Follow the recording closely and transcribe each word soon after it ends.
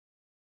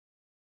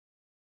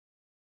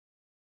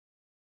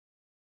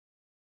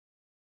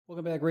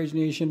Welcome back, Rage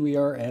Nation. We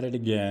are at it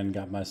again.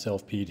 Got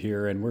myself Pete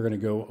here, and we're going to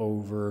go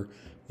over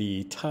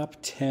the top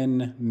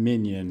 10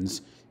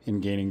 minions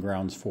in Gaining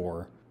Grounds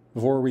 4.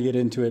 Before we get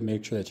into it,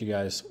 make sure that you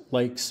guys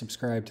like,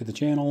 subscribe to the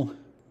channel,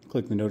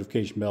 click the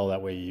notification bell.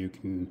 That way you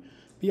can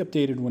be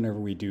updated whenever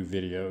we do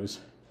videos.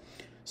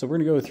 So we're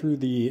going to go through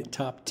the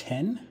top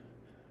 10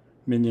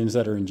 minions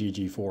that are in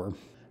GG4.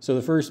 So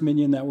the first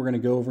minion that we're going to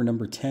go over,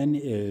 number 10,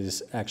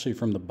 is actually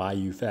from the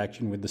Bayou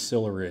faction with the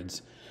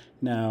Silurids.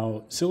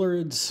 Now,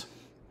 Silurids,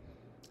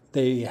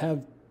 they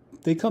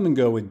come and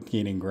go with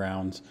Gaining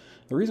Grounds.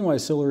 The reason why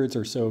Silurids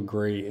are so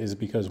great is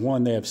because,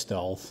 one, they have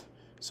stealth.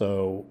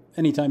 So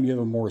anytime you have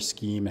a more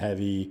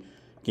scheme-heavy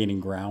Gaining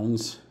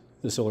Grounds,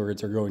 the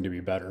Silurids are going to be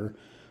better.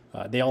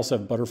 They also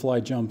have butterfly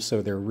jumps,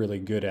 so they're really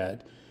good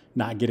at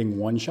not getting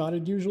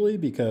one-shotted usually,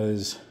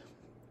 because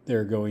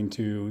they're going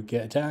to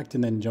get attacked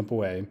and then jump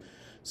away.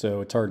 So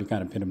it's hard to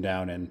kind of pin them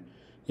down, and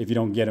if you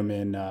don't get them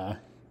in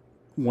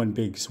one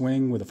big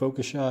swing with a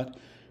focus shot,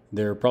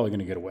 they're probably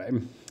going to get away.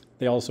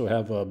 They also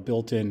have a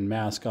built-in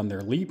mask on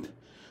their leap,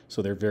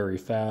 so they're very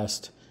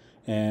fast,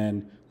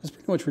 and that's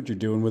pretty much what you're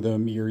doing with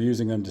them. You're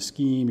using them to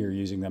scheme, you're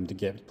using them to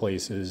get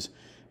places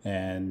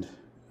and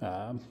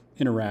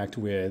interact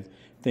with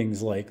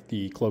things like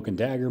the cloak and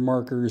dagger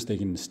markers. They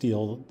can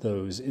steal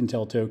those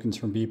intel tokens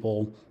from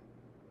people.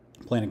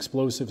 Plant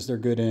explosives they're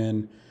good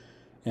in,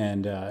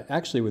 and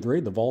actually with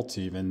Raid the Vaults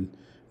even,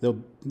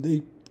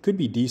 they could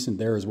be decent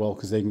there as well,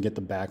 because they can get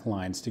the back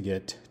lines to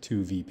get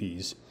 2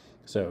 VPs.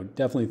 So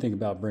definitely think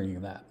about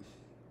bringing that.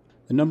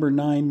 The number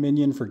 9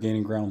 minion for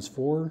Gaining Grounds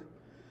 4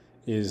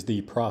 is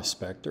the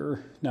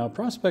Prospector. Now,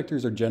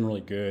 Prospectors are generally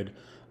good.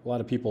 A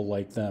lot of people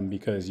like them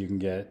because you can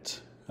get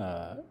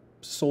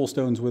soul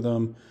stones with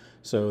them.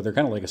 So they're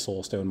kind of like a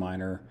soul stone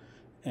miner.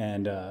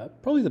 And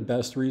probably the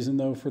best reason,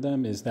 though, for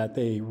them is that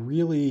they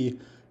really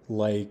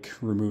like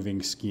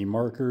removing scheme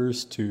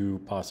markers to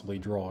possibly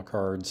draw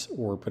cards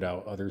or put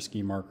out other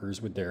scheme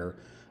markers with their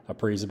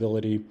appraise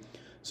ability.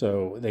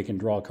 So they can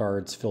draw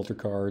cards, filter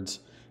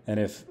cards, and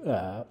if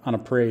on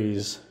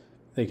appraise,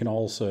 they can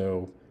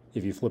also,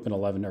 if you flip an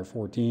 11 or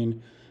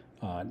 14,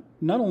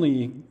 not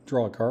only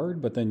draw a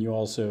card, but then you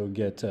also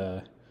get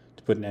to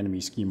put an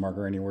enemy scheme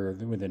marker anywhere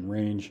within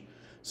range.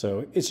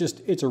 So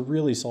it's a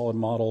really solid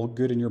model,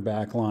 good in your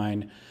back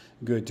line,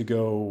 good to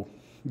go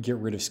get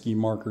rid of scheme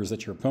markers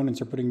that your opponents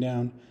are putting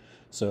down.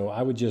 So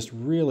I would just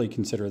really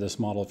consider this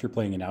model if you're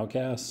playing in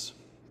Outcasts,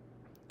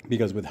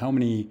 because with how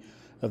many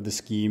of the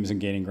schemes in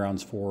Gaining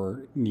Grounds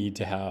 4 need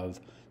to have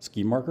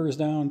scheme markers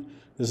down,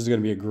 this is going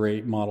to be a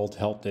great model to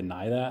help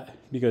deny that,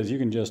 because you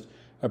can just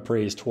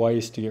appraise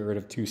twice to get rid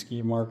of 2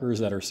 scheme markers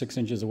that are 6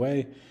 inches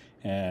away,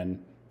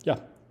 and yeah,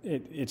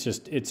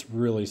 it's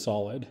really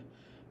solid.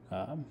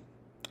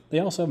 They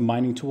also have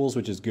mining tools,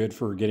 which is good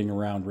for getting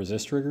around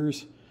resist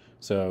triggers,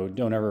 so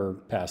don't ever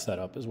pass that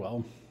up as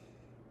well.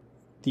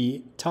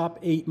 The top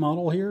 8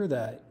 model here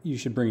that you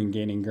should bring in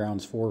Gaining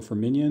Grounds 4 for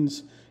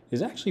minions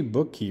is actually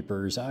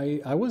Bookkeepers.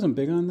 I wasn't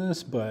big on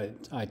this,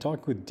 but I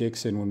talked with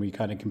Dixon when we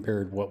kind of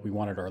compared what we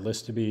wanted our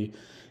list to be,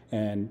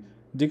 and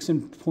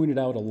Dixon pointed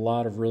out a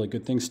lot of really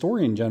good things.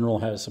 Story in general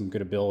has some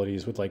good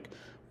abilities with like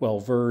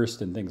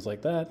well-versed and things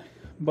like that,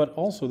 but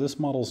also this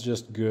model's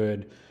just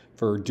good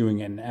for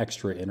doing an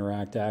extra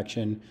interact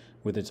action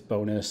with its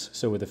bonus.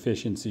 So with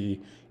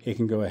efficiency, it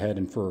can go ahead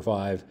and for a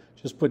 5,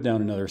 just put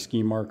down another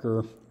scheme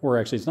marker, or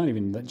actually it's not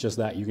even just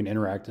that, you can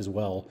interact as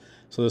well.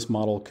 So this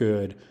model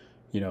could,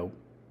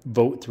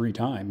 vote 3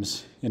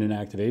 times in an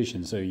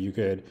activation. So you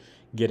could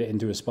get it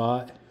into a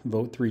spot,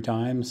 vote 3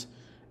 times,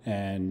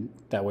 and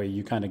that way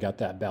you kind of got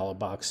that ballot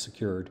box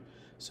secured.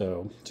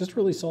 So just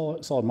really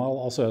solid model.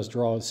 Also has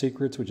draw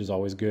secrets, which is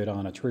always good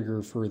on a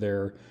trigger for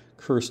their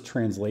cursed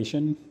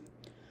translation.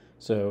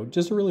 So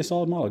just a really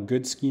solid model,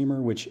 good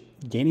schemer, which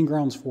Gaining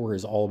Grounds 4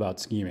 is all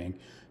about scheming.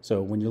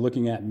 So when you're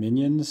looking at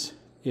minions,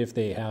 if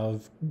they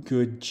have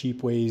good,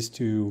 cheap ways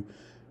to,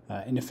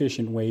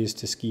 inefficient ways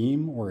to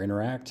scheme or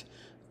interact,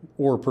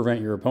 or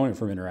prevent your opponent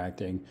from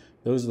interacting,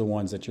 those are the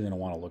ones that you're going to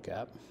want to look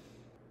at.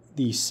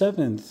 The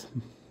 7th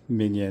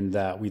minion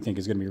that we think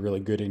is going to be really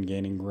good in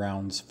Gaining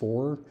Grounds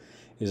 4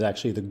 is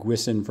actually the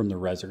Gwisin from the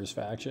Rezzers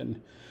faction.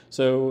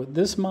 So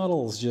this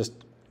model is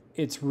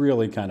it's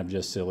really kind of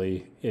just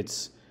silly.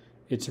 It's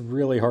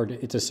really hard.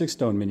 It's a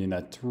 6-stone minion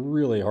that's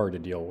really hard to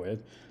deal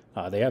with.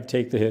 They have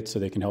take the hit, so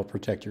they can help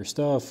protect your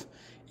stuff.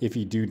 If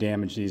you do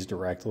damage these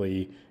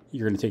directly,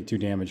 you're going to take 2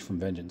 damage from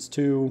Vengeance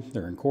 2.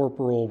 They're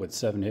incorporeal with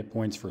 7 hit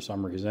points for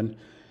some reason.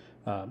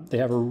 They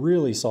have a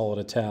really solid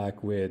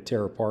attack with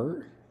Tear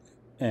Apart,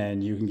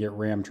 and you can get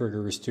ram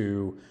triggers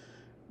to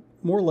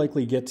more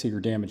likely get to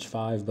your damage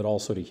 5, but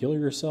also to heal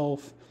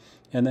yourself.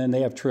 And then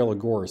they have Trail of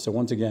Gore. So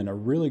once again, a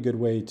really good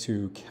way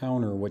to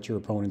counter what your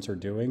opponents are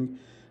doing.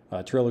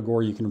 Trail of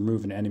Gore, you can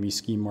remove an enemy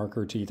scheme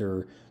marker to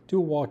either do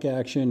a walk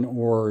action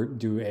or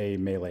do a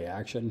melee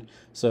action.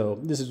 So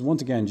this is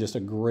once again just a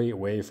great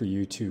way for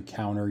you to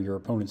counter your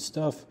opponent's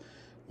stuff,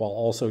 while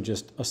also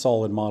just a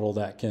solid model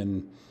that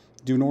can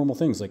do normal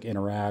things like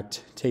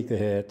interact, take the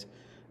hit,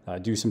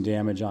 do some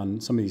damage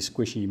on some of these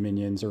squishy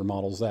minions or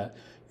models that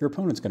your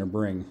opponent's going to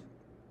bring.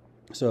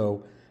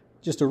 So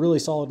just a really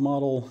solid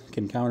model,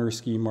 can counter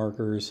scheme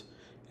markers,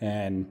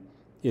 and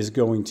is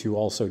going to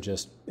also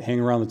just hang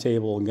around the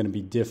table and going to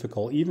be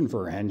difficult even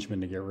for a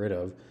henchman to get rid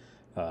of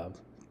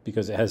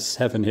because it has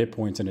 7 hit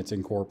points and it's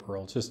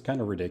incorporeal. It's just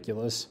kind of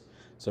ridiculous.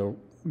 So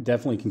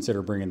definitely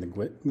consider bringing the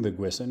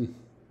Gwisin.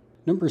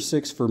 Number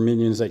 6 for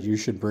minions that you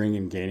should bring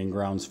in Gaining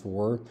Grounds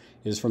 4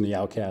 is from the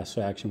Outcast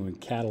faction with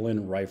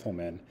Catalan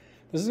Riflemen.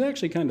 This is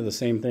actually kind of the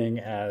same thing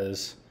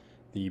as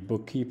the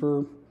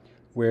Bookkeeper,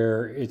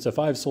 where it's a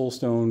 5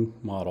 soulstone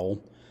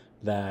model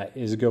that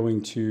is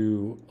going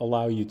to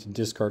allow you to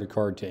discard a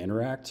card to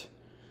interact.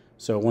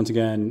 So once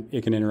again,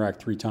 it can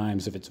interact 3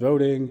 times if it's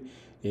voting.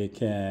 It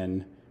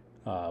can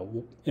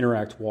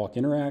interact, walk,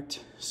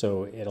 interact.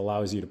 So it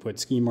allows you to put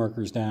scheme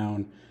markers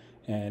down,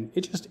 and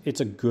it's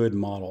a good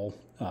model.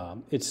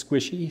 It's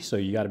squishy, so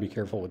you got to be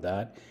careful with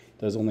that.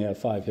 It does only have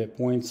 5 hit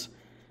points,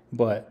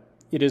 but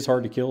it is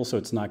hard to kill, so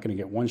it's not going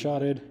to get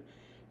one-shotted.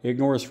 It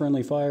ignores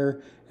friendly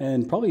fire,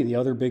 and probably the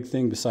other big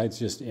thing besides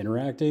just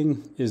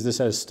interacting is this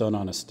has stun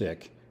on a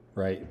stick,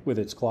 right? With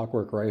its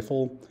clockwork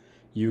rifle,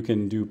 you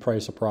can do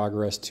price of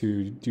progress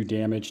to do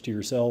damage to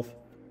yourself,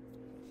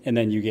 and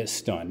then you get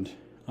stunned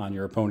on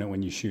your opponent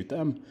when you shoot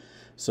them.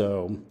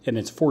 So, and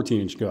it's a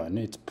 14-inch gun.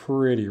 It's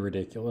pretty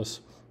ridiculous.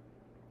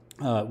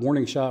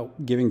 Warning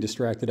shot, giving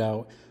distracted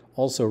out,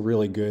 also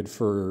really good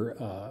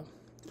for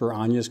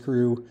Anya's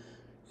crew,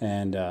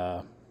 and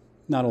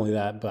not only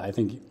that, but I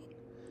think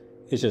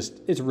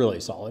it's really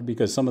solid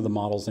because some of the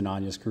models in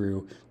Anya's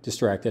crew,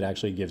 distracted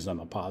actually gives them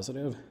a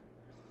positive.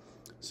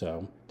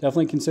 So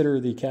definitely consider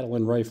the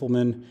Catalan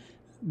Riflemen.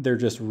 They're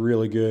just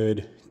really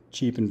good,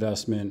 cheap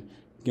investment,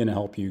 gonna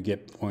help you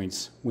get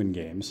points, win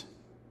games.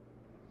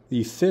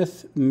 The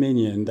 5th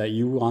minion that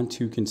you want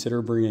to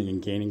consider bringing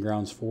in Gaining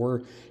Grounds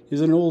 4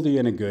 is an oldie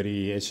and a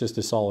goodie. It's just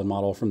a solid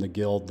model from the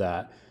guild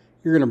that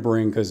you're going to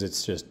bring because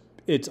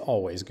it's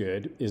always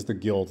good, is the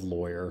Guild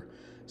Lawyer.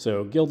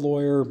 So Guild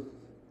Lawyer,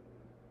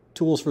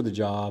 tools for the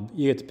job.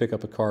 You get to pick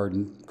up a card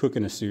and cook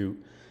in a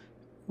suit.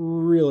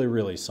 Really,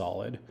 really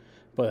solid.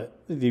 But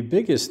the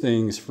biggest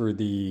things for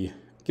the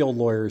Guild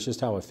Lawyer is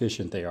just how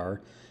efficient they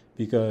are,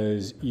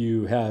 because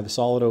you have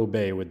solid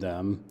obey with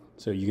them.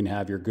 So you can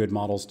have your good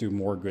models do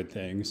more good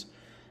things.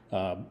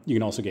 You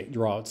can also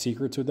draw out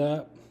secrets with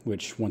that,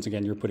 which once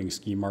again, you're putting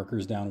scheme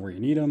markers down where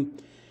you need them.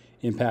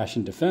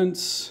 Impassioned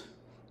defense,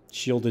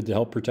 shielded to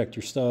help protect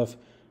your stuff,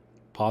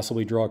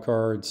 possibly draw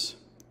cards,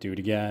 do it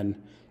again.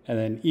 And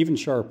then even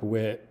sharp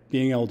wit,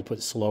 being able to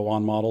put slow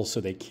on models so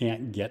they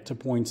can't get to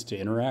points to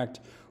interact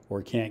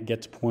or can't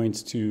get to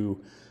points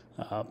to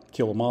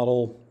kill a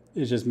model.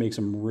 It just makes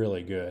them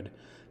really good.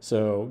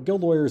 So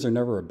Guild Lawyers are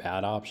never a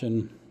bad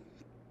option.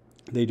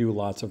 They do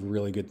lots of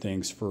really good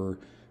things for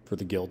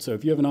the guild. So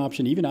if you have an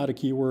option, even out of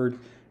keyword,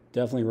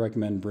 definitely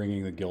recommend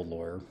bringing the Guild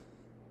Lawyer.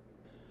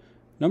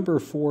 Number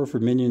 4 for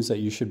minions that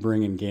you should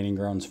bring in Gaining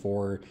Grounds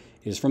 4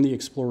 is from the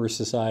Explorer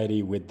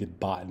Society with the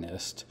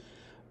Botanist.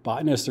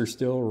 Botanists are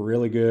still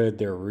really good.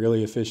 They're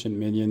really efficient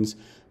minions.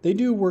 They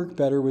do work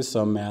better with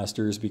some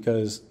masters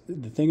because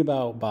the thing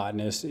about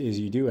Botanists is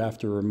you do have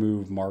to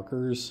remove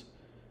markers,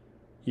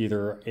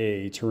 either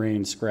a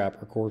terrain,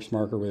 scrap, or corpse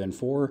marker within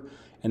 4,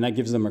 and that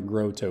gives them a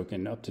grow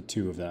token, up to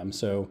 2 of them.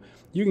 So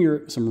you can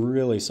get some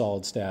really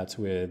solid stats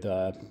with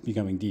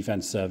becoming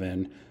defense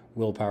 7,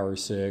 willpower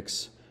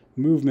 6,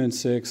 movement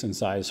 6, and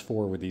size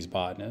 4 with these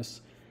Botanists.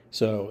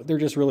 So they're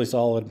just really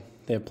solid.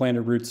 They have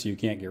planted roots, so you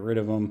can't get rid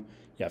of them.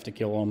 You have to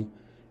kill them.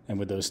 And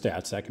with those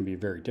stats, that can be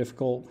very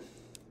difficult.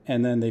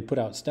 And then they put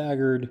out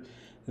staggered.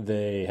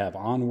 They have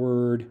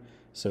onward,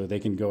 so they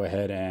can go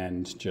ahead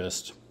and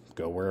just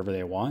go wherever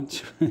they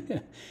want.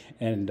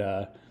 And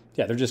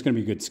yeah, they're just going to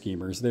be good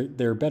schemers.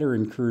 They're better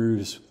in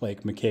crews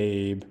like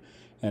McCabe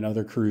and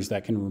other crews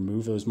that can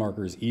remove those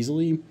markers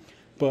easily,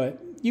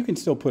 but you can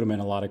still put them in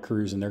a lot of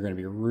crews and they're going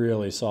to be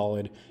really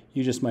solid.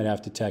 You just might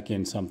have to tech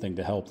in something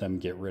to help them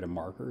get rid of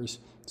markers.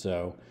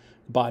 So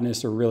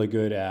Botanists are really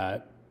good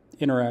at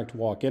interact,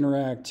 walk,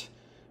 interact.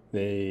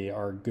 They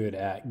are good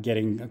at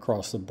getting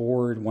across the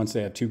board. Once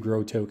they have 2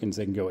 grow tokens,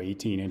 they can go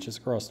 18 inches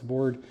across the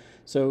board.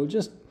 So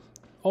just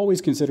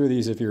always consider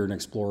these if you're an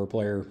Explorer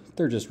player.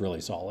 They're just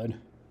really solid.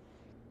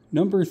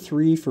 Number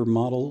 3 for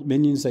model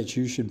minions that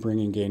you should bring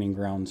in Gaining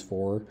Grounds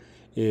 4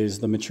 is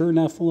the Mature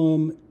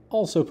Nephalim.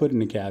 Also put in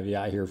a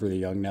caveat here for the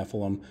Young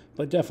Nephalim,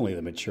 but definitely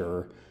the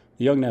Mature.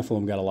 The Young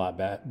Nephalim got a lot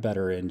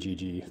better in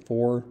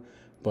GG4,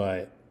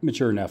 but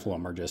Mature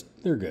Nephalim are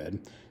they're good.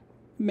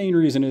 Main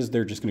reason is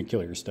they're just going to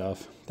kill your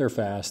stuff. They're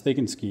fast, they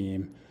can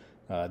scheme.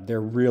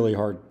 They're really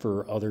hard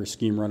for other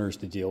scheme runners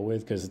to deal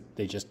with because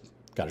they just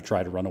got to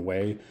try to run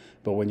away.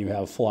 But when you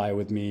have Fly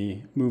with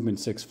me, movement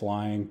 6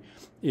 flying,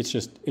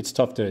 it's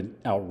tough to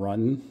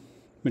outrun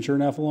Mature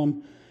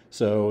Nephalim.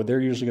 So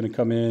they're usually going to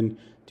come in,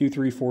 do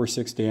 3, 4,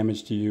 6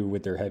 damage to you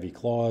with their heavy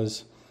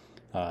claws.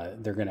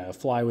 They're going to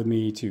fly with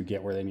me to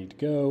get where they need to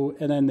go,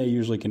 and then they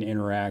usually can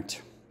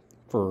interact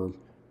for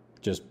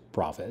just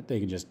profit. They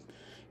can just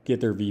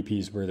get their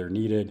VPs where they're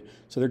needed.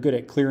 So they're good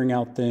at clearing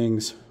out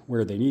things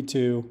where they need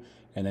to,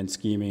 and then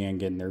scheming and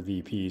getting their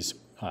VPs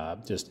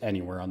just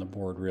anywhere on the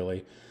board,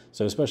 really.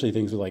 So especially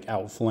things with like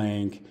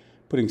outflank,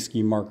 putting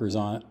scheme markers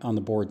on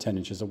the board 10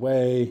 inches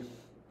away,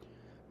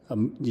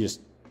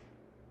 just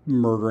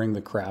murdering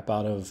the crap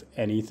out of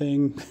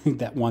anything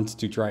that wants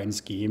to try and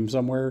scheme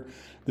somewhere.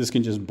 This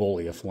can just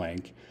bully a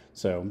flank.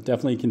 So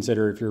definitely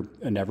consider if you're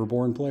a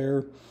Neverborn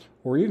player,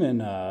 or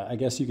even I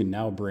guess you can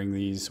now bring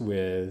these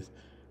with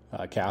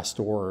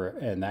Castor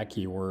and that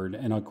keyword,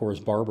 and of course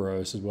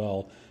Barbaros as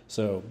well.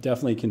 So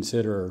definitely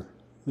consider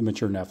the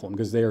mature Nephilim,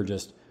 because they are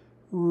just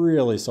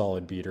really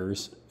solid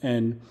beaters.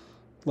 And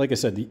like I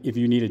said, if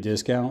you need a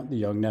discount, the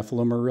young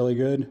Nephilim are really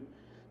good.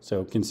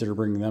 So consider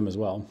bringing them as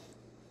well.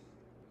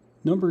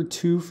 Number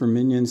 2 for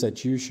minions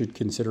that you should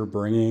consider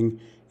bringing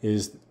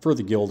is, for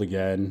the guild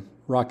again,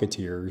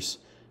 Rocketeers.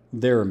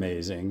 They're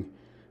amazing.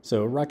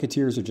 So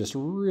Rocketeers are just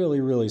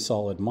really, really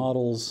solid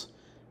models.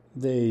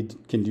 They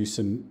can do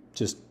some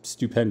just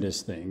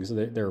stupendous things.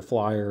 They're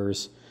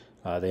flyers.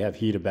 They have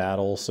heat of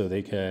battle, so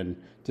they can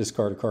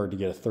discard a card to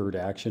get a third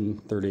action,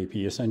 third AP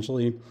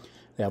essentially.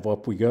 They have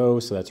Up We Go,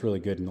 so that's really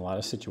good in a lot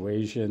of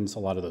situations, a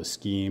lot of those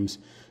schemes,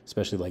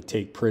 especially like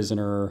take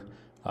prisoner,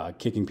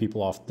 kicking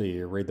people off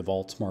the raid the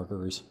vaults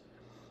markers.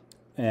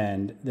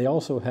 And they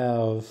also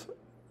have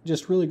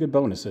just really good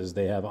bonuses.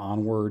 They have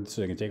Onward,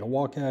 so they can take a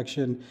walk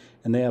action,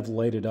 and they have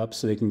Lighted Up,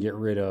 so they can get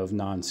rid of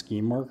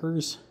non-scheme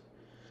markers.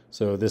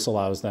 So this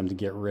allows them to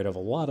get rid of a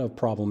lot of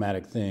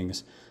problematic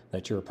things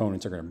that your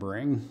opponents are going to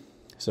bring.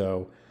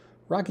 So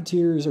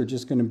Rocketeers are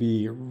just going to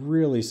be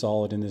really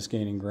solid in this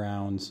gaining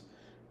grounds.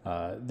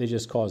 They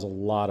just cause a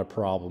lot of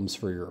problems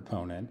for your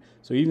opponent.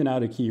 So even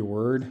out of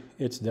keyword,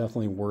 it's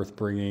definitely worth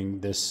bringing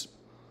this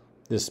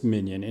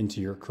minion into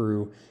your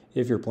crew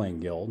if you're playing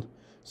guild.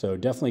 So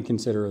definitely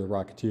consider the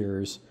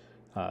Rocketeers,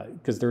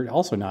 because they're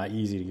also not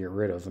easy to get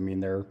rid of. I mean,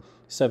 they're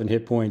 7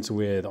 hit points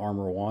with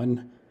armor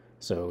 1,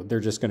 so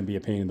they're just going to be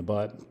a pain in the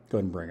butt. Go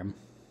ahead and bring them.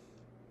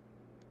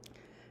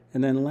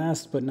 And then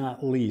last but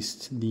not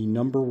least, the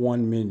number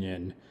 1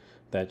 minion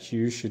that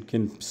you should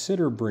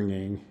consider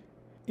bringing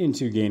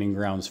into Gaining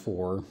Grounds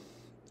 4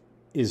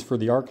 is for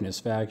the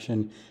Arcanist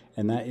faction,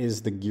 and that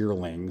is the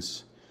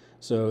Gearlings.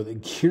 So the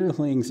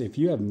Gearlings, if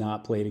you have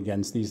not played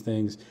against these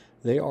things,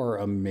 they are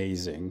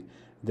amazing.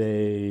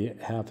 They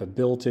have a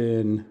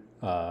built-in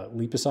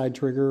leap aside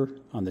trigger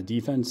on the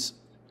defense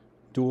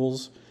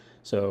duels,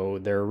 so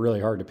they're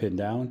really hard to pin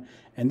down.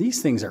 And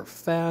these things are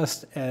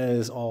fast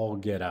as all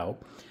get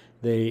out.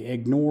 They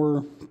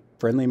ignore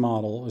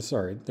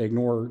they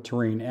ignore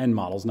terrain and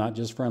models, not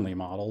just friendly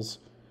models.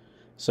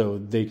 So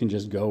they can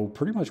just go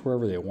pretty much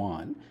wherever they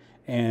want.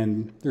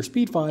 And they're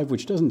speed 5,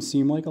 which doesn't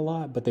seem like a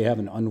lot, but they have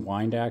an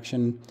unwind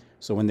action.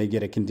 So when they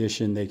get a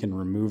condition, they can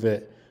remove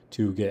it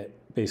to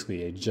get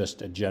basically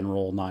just a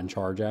general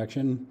non-charge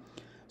action.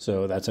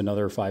 So that's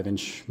another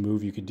 5-inch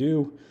move you could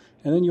do.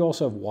 And then you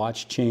also have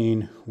Watch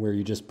Chain, where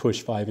you just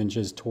push 5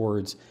 inches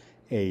towards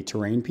a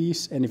terrain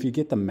piece. And if you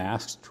get the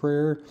Masked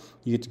Prayer,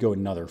 you get to go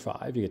another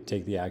 5. You get to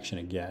take the action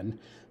again.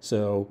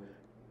 So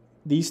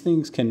these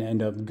things can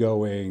end up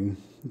going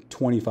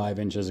 25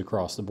 inches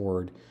across the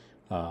board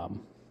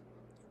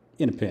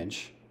in a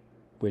pinch,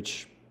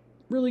 which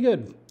really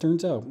good,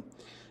 turns out.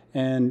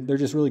 And they're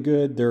just really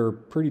good. They're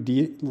pretty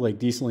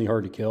decently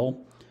hard to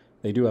kill.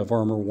 They do have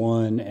armor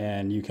 1,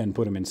 and you can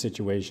put them in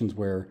situations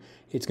where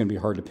it's going to be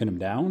hard to pin them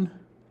down.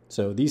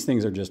 So these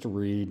things are just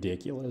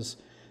ridiculous.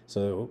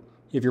 So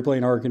if you're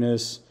playing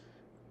Arcanist,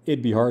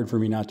 it'd be hard for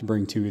me not to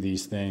bring 2 of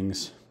these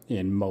things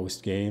in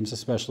most games,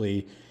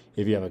 especially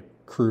if you have a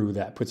crew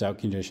that puts out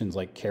conditions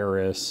like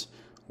Karis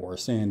or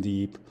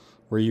Sandeep,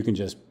 where you can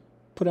just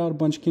put out a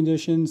bunch of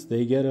conditions,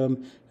 they get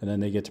them, and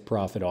then they get to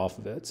profit off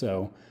of it.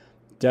 So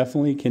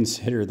definitely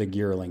consider the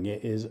Gearling.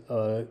 It is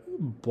a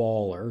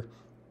baller.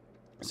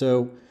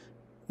 So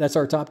that's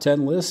our top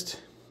 10 list.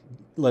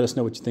 Let us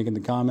know what you think in the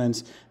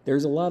comments.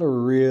 There's a lot of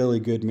really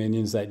good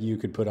minions that you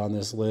could put on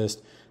this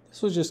list.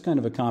 This was just kind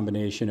of a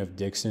combination of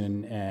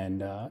Dixon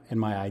and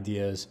my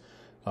ideas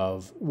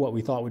of what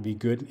we thought would be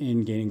good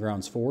in Gaining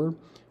Grounds 4.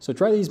 So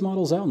try these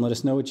models out and let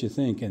us know what you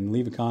think, and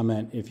leave a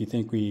comment if you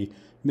think we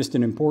missed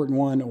an important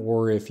one,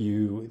 or if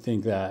you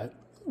think that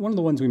one of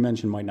the ones we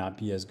mentioned might not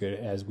be as good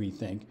as we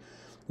think. I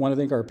want to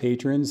thank our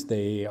patrons.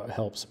 They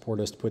help support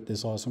us to put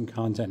this awesome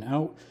content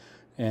out.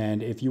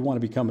 And if you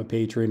want to become a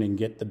patron and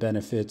get the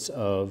benefits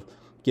of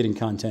getting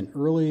content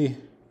early,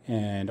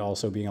 and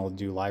also being able to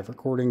do live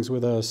recordings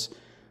with us,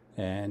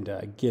 and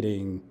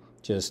getting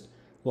just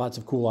lots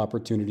of cool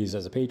opportunities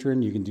as a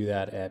patron, you can do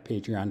that at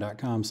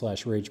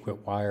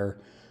patreon.com/RageQuitWire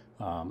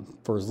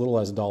for as little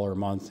as $1 a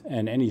month,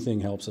 and anything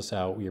helps us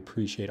out. We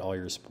appreciate all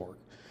your support.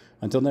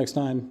 Until next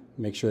time,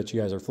 make sure that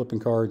you guys are flipping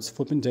cards,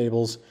 flipping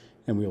tables,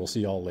 and we will see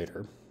y'all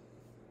later.